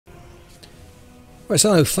Right,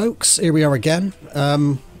 so hello folks, here we are again.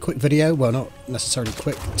 Quick video, well not necessarily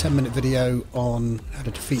quick, 10-minute video on how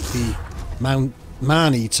to defeat the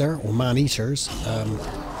Maneater, or Maneaters,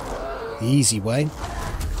 the easy way.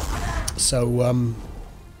 So,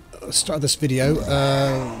 I started this video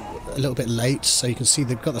a little bit late, so you can see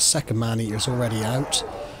they've got the second Maneaters already out.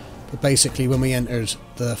 But basically when we entered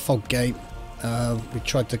the fog gate, we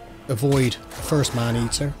tried to avoid the first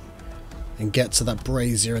Maneater and get to that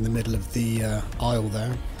brazier in the middle of the aisle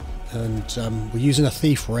there, and we're using a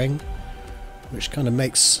thief ring, which kind of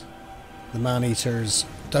makes the Maneaters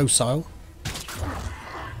docile.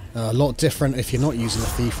 A lot different if you're not using a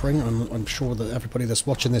thief ring. I'm sure that everybody that's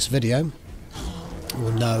watching this video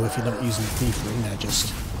will know if you're not using a thief ring, they're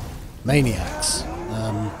just maniacs.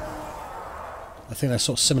 I think they're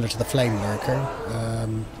sort of similar to the flame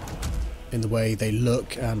lurker in the way they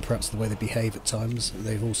look and perhaps the way they behave at times.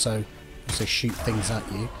 They've also shoot things at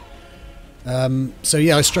you. So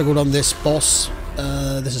yeah, I struggled on this boss.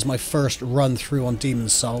 This is my first run through on Demon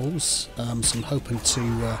Souls, so I'm hoping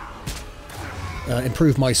to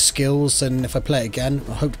improve my skills, and if I play it again,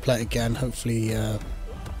 I hope to play it again, hopefully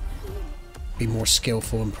be more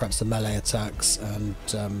skillful in perhaps the melee attacks, and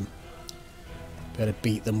be able to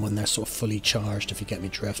beat them when they're sort of fully charged, if you get me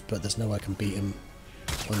drift, but there's no way I can beat them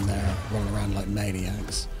when they're running around like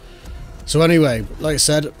maniacs. So anyway, like I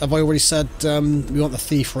said, have I already said we want the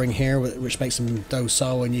thief ring here, which makes them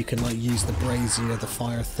docile, and you can like use the brazier, the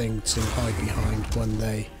fire thing, to hide behind when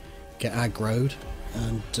they get aggroed,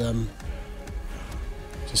 and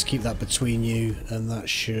just keep that between you, and that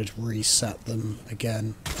should reset them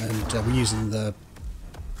again. And we're using the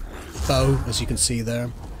bow, as you can see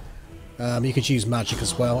there. You could use magic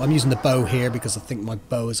as well. I'm using the bow here because I think my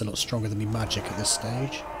bow is a lot stronger than my magic at this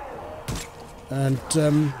stage. And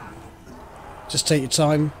just take your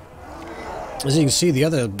time. As you can see, the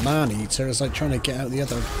other Maneater is like trying to get out the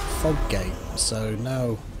other fog gate. So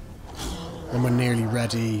now, when we're nearly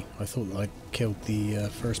ready, I thought I killed the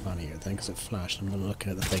first Maneater then because it flashed. I'm not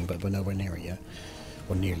looking at the thing, but we're nowhere near it yet.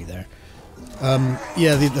 We're nearly there.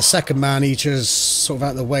 Yeah, the second Maneater's sort of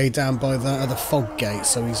out of the way down by that other fog gate,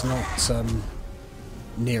 so he's not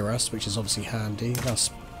near us, which is obviously handy.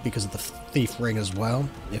 That's because of the thief ring as well.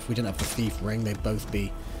 If we didn't have the thief ring, they'd both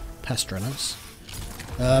be pestering us.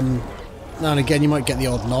 Now and again you might get the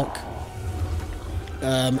odd knock,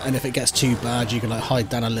 and if it gets too bad you can like hide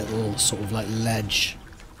down a little sort of like ledge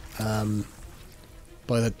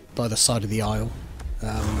by the side of the aisle.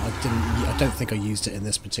 I don't think I used it in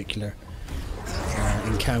this particular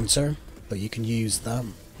encounter, but you can use that.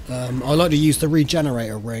 I like to use the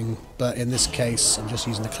regenerator ring, but in this case I'm just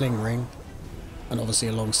using the cling ring, and obviously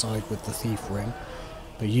alongside with the thief ring.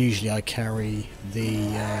 But usually I carry the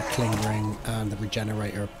cling ring and the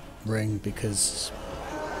regenerator ring because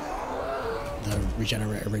the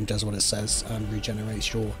regenerator ring does what it says and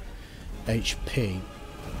regenerates your HP.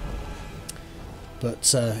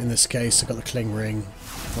 But in this case I've got the cling ring.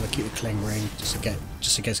 I want to keep the cling ring just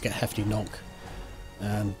in case I get a hefty knock,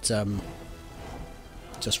 and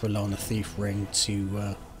just rely on the thief ring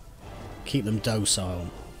to keep them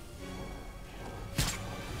docile.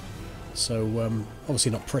 So,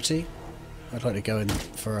 obviously not pretty. I'd like to go in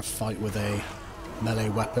for a fight with a melee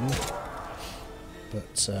weapon,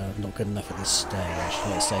 but not good enough at this stage.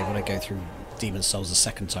 Like I say, when I go through Demon Souls the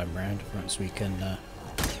second time round, perhaps we can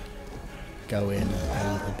go in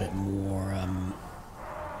a little bit more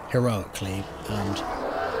heroically and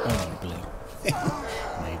honourably.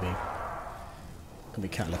 Maybe. Could be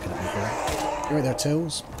Cat looking at me here. You right there,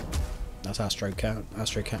 Tills? That's Astro Cat.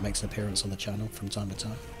 Astro Cat makes an appearance on the channel from time to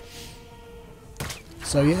time.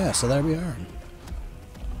 So yeah, so there we are.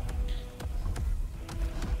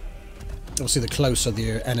 Obviously the closer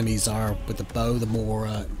the enemies are with the bow, the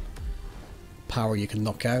more power you can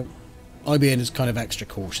knock out. IBN is kind of extra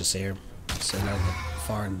cautious here, so now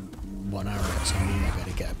firing one arrow at a time, you might be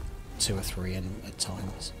able to get 2 or 3 in at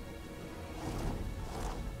times.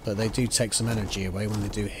 But they do take some energy away when they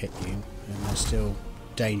do hit you, and they're still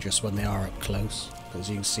dangerous when they are up close. But as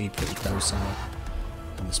you can see, pretty docile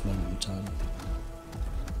in this moment in time.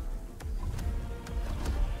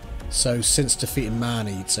 So since defeating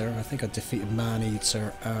Maneater, I think I defeated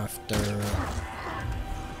Maneater after,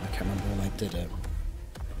 I can't remember when I did it.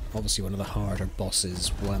 Obviously one of the harder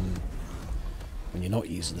bosses when you're not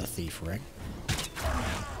using the thief ring.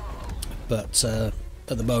 But at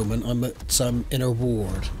the moment I'm at Inner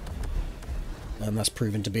Ward, and that's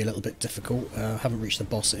proven to be a little bit difficult. I haven't reached the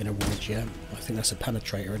boss at Inner Ward yet. I think that's a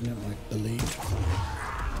penetrator, isn't it? I believe.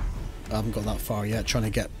 I haven't got that far yet, trying to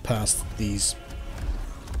get past these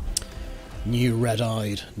new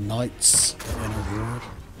red-eyed knights in a ward.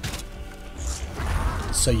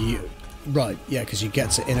 So you... Right, yeah, because you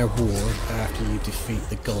get to Inner Ward after you defeat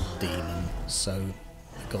the God Demon. So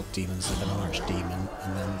the God Demon's like an archdemon,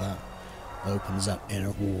 and then that opens up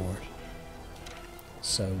Inner Ward.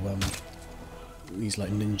 So these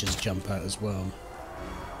like ninjas jump out as well.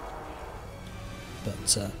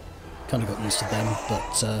 But kind of got used to them,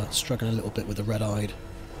 but struggling a little bit with the red-eyed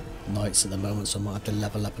knights at the moment, so I might have to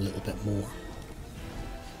level up a little bit more.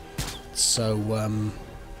 So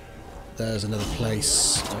there's another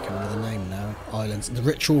place, I can't remember the name now, Islands, the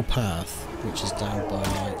Ritual Path, which is down by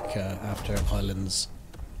like after Island's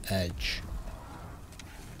Edge.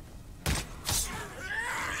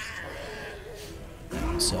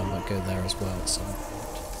 So I might go there as well at some point.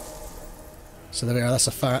 So there we are, that's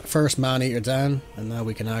the first Maneater down, and now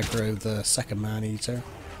we can aggro the second Maneater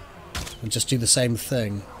and just do the same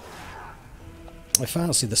thing. I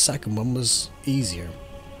fancy the second one was easier,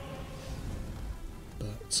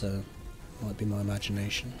 but might be my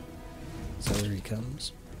imagination. So here he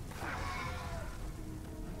comes.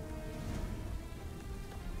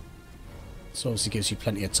 So obviously gives you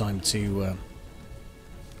plenty of time to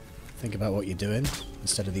think about what you're doing,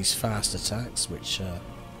 instead of these fast attacks, which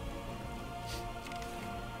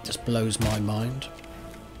just blows my mind.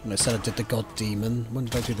 And I said I did the God Demon. When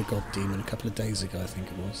did I do the God Demon? A couple of days ago, I think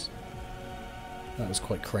it was. That was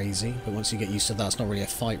quite crazy, but once you get used to that, it's not really a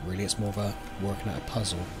fight, really. It's more of a working out a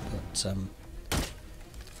puzzle. But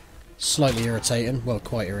slightly irritating. Well,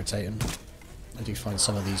 quite irritating. I do find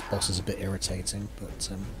some of these bosses a bit irritating, but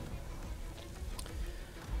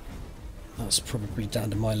that's probably down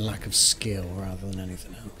to my lack of skill rather than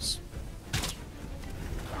anything else.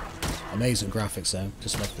 Amazing graphics though,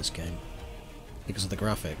 just love this game because of the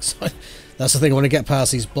graphics. That's the thing, I want to get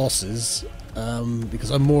past these bosses because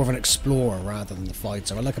I'm more of an explorer rather than the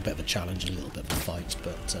fighter. I like a bit of a challenge, a little bit of a fight,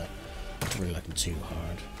 but I don't really like them too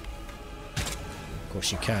hard. Of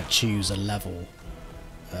course you can't choose a level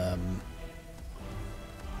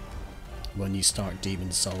when you start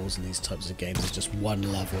Demon Souls and these types of games. It's just one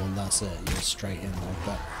level and that's it, you're straight in there.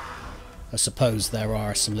 But I suppose there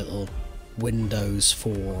are some little windows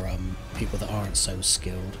for people that aren't so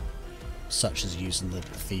skilled, such as using the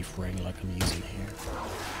thief ring like I'm using here.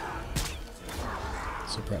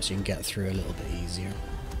 So perhaps you can get through a little bit easier.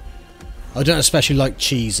 I don't especially like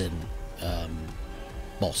cheesing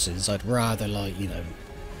bosses. I'd rather, like, you know,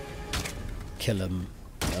 kill them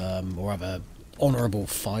or have a honourable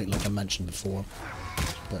fight like I mentioned before.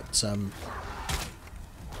 But sometimes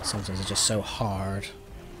it's just so hard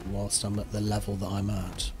whilst I'm at the level that I'm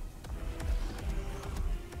at.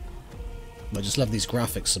 I just love these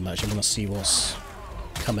graphics so much. I want to see what's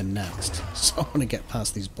coming next. So I want to get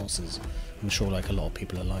past these bosses. I'm sure like a lot of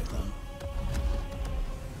people are like that.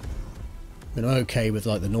 I mean, I'm okay with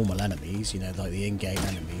like the normal enemies, you know, like the in-game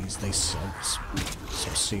enemies. They sort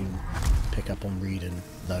of soon pick up on reading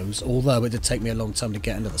those. Although it did take me a long time to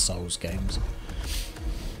get into the Souls games.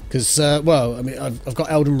 Because, well, I mean, I've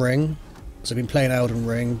got Elden Ring. So I've been playing Elden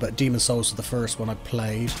Ring, but Demon Souls was the first one I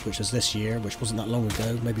played, which was this year, which wasn't that long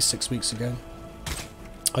ago, maybe 6 weeks ago.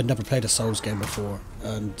 I'd never played a Souls game before,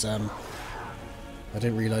 and I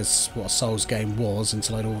didn't realise what a Souls game was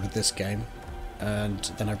until I'd ordered this game. And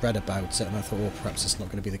then I read about it, and I thought, well, perhaps it's not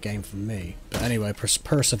going to be the game for me. But anyway, I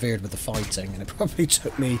persevered with the fighting, and it probably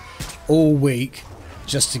took me all week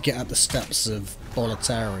just to get up the steps of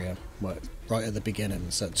Boletaria, right at the beginning,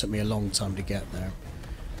 so it took me a long time to get there.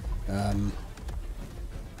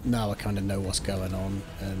 Now I kind of know what's going on,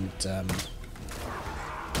 and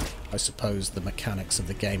I suppose the mechanics of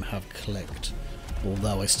the game have clicked,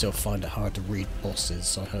 although I still find it hard to read bosses,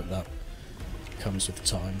 so I hope that comes with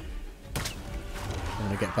time. I'm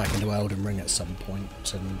going to get back into Elden Ring at some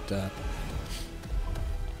point and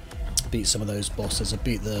beat some of those bosses. I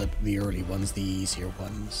beat the early ones, the easier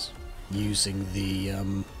ones, using the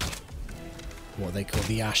what they call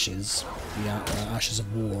the Ashes, the Ashes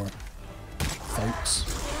of War, folks.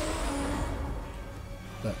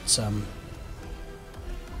 But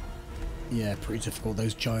yeah, pretty difficult.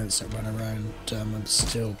 Those giants that run around, I'm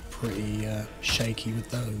still pretty shaky with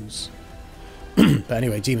those. But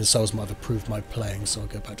anyway, Demon Souls might have approved my playing, so I'll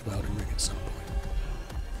go back to Elden Ring at some point.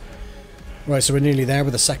 Right, so we're nearly there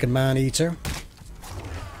with the second Maneater,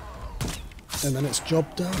 and then it's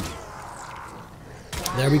job done.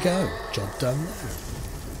 There we go, job done there.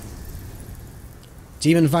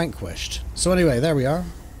 Demon vanquished. So anyway, there we are.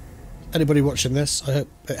 Anybody watching this, I hope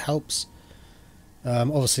it helps.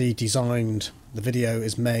 Obviously designed, the video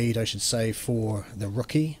is made, I should say, for the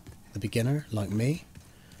rookie, the beginner, like me.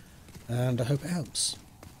 And I hope it helps.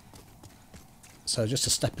 So just a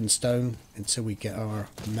stepping stone until we get our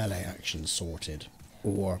melee action sorted.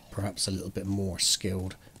 or perhaps a little bit more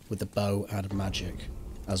skilled with the bow and magic,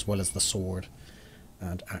 as well as the sword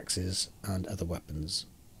and axes and other weapons.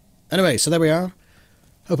 Anyway, so there we are.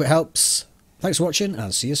 Hope it helps. Thanks for watching,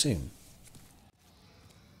 and see you soon.